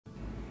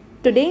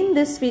Today in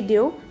this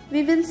video,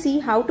 we will see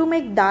how to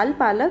make Dal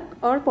Palak,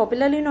 or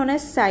popularly known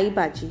as Sai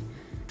Bhaji.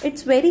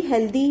 It's very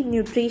healthy,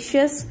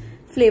 nutritious,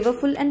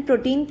 flavorful and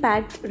protein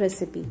packed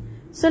recipe.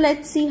 So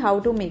let's see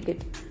how to make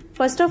it.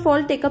 First of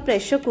all, take a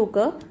pressure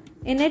cooker.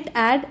 In it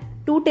add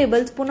 2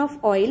 tablespoons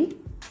of oil,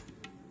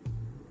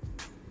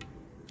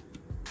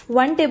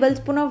 1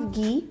 tablespoon of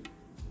ghee,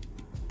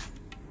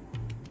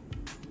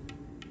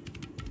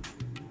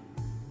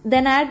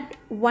 then add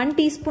 1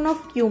 teaspoon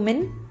of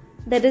cumin,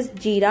 that is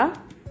jeera,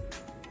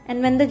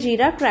 and when the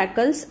jeera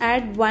crackles,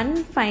 add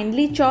 1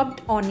 finely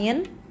chopped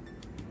onion,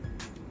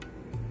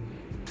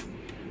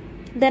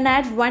 then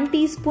add 1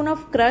 teaspoon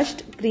of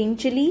crushed green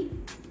chilli.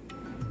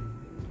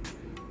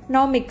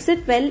 Now mix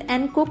it well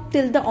and cook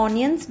till the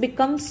onions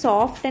become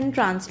soft and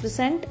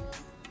translucent.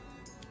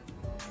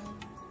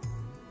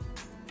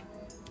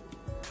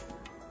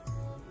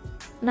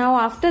 Now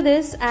after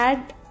this,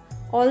 add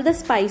all the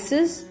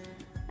spices.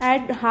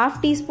 Add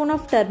half teaspoon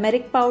of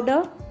turmeric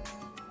powder,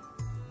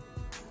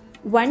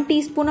 1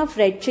 teaspoon of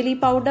red chilli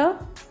powder,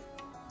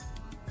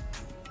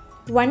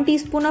 1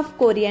 teaspoon of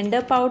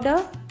coriander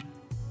powder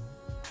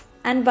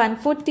and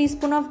 1/4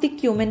 teaspoon of the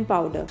cumin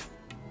powder.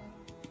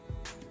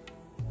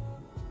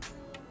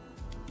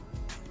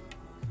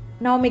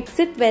 Now mix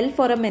it well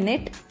for a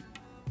minute.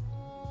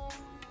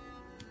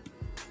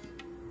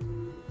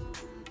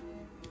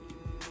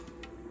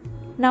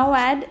 Now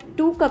add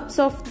 2 cups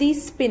of the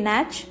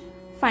spinach,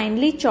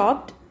 finely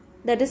chopped,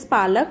 that is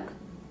palak.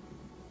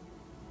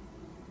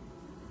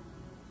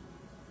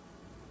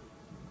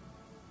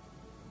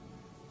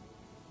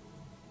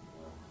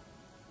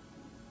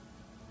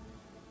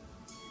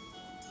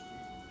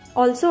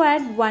 Also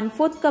add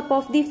 1/4 cup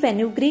of the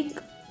fenugreek,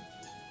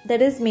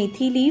 that is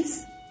methi leaves.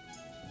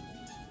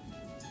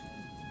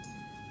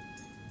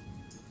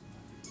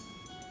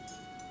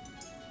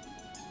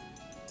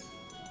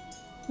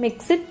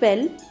 Mix it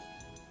well.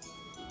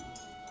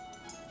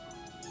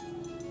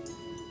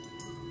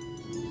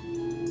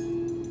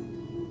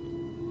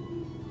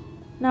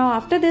 Now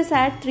after this,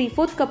 add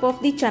 3/4 cup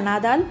of the chana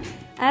dal.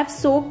 I have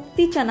soaked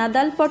the chana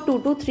dal for 2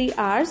 to 3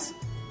 hours.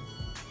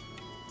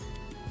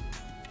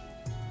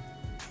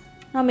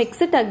 Now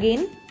mix it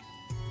again.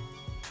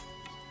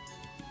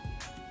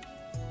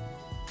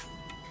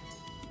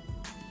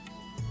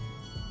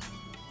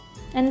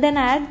 And then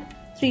add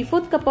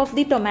 3/4 cup of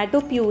the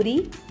tomato puree.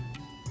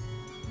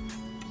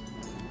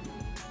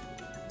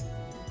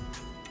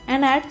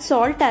 And add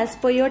salt as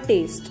per your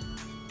taste.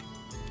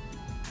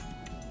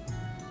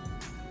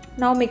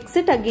 Now mix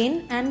it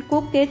again and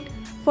cook it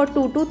for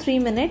 2 to 3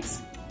 minutes.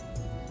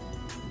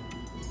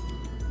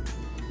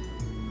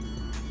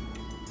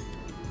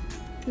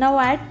 Now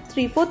add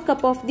 3/4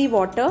 cup of the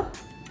water.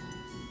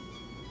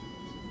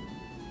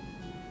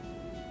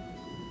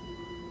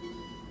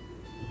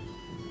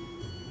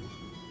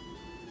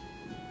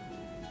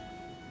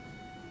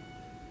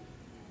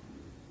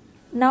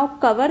 Now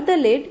cover the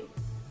lid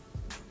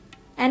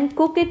and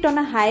cook it on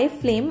a high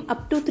flame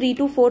up to 3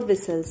 to 4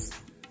 whistles.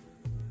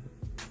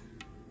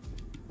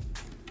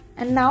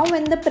 And now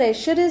when the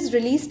pressure is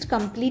released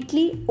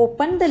completely,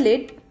 open the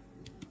lid.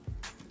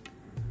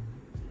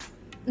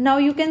 Now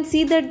you can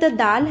see that the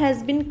dal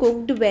has been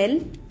cooked well.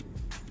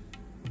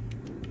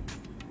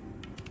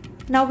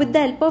 Now with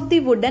the help of the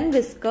wooden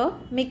whisker,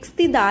 mix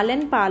the dal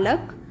and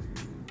palak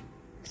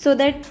so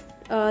that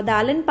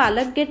dal and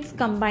palak gets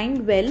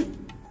combined well.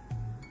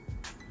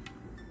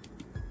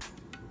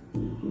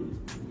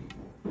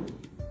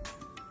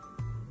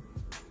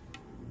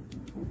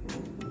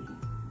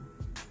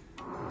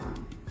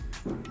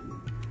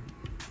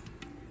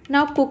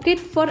 Now cook it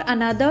for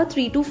another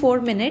 3 to 4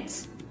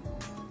 minutes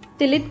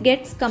till it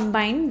gets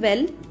combined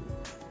well.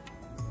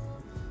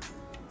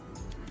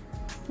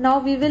 Now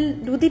we will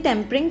do the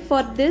tempering.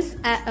 For this,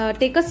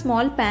 take a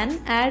small pan,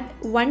 add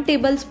 1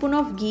 tablespoon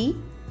of ghee,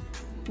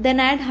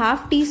 then add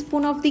half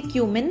teaspoon of the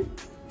cumin,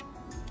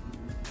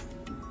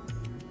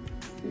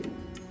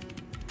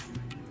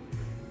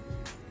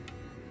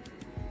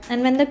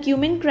 and when the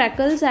cumin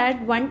crackles,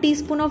 add 1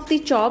 teaspoon of the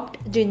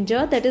chopped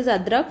ginger, that is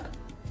adrak,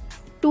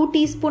 2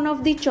 teaspoon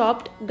of the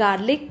chopped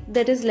garlic,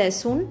 that is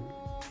lehsun,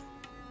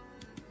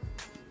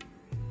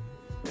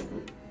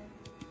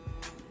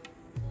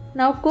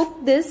 now cook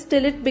this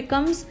till it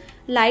becomes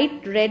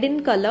light red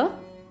in color.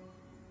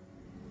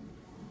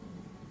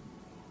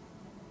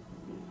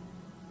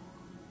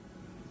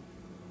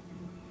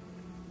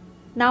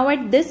 Now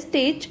at this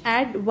stage,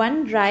 add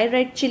 1 dry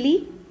red chilli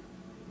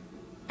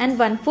and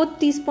 1/4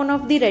 teaspoon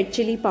of the red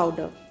chilli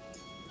powder.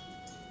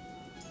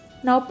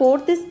 Now pour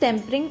this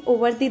tempering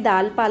over the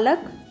dal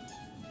palak.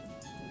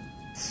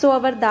 So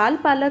our dal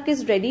palak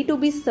is ready to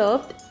be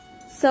served.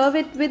 Serve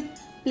it with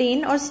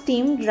plain or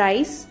steamed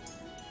rice.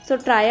 So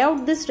try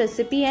out this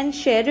recipe and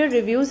share your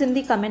reviews in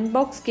the comment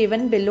box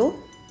given below.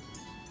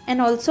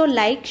 And also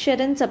like,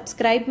 share and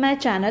subscribe my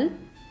channel.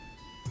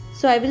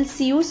 So I will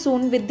see you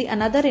soon with the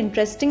another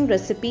interesting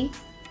recipe.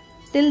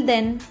 Till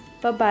then,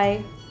 bye bye.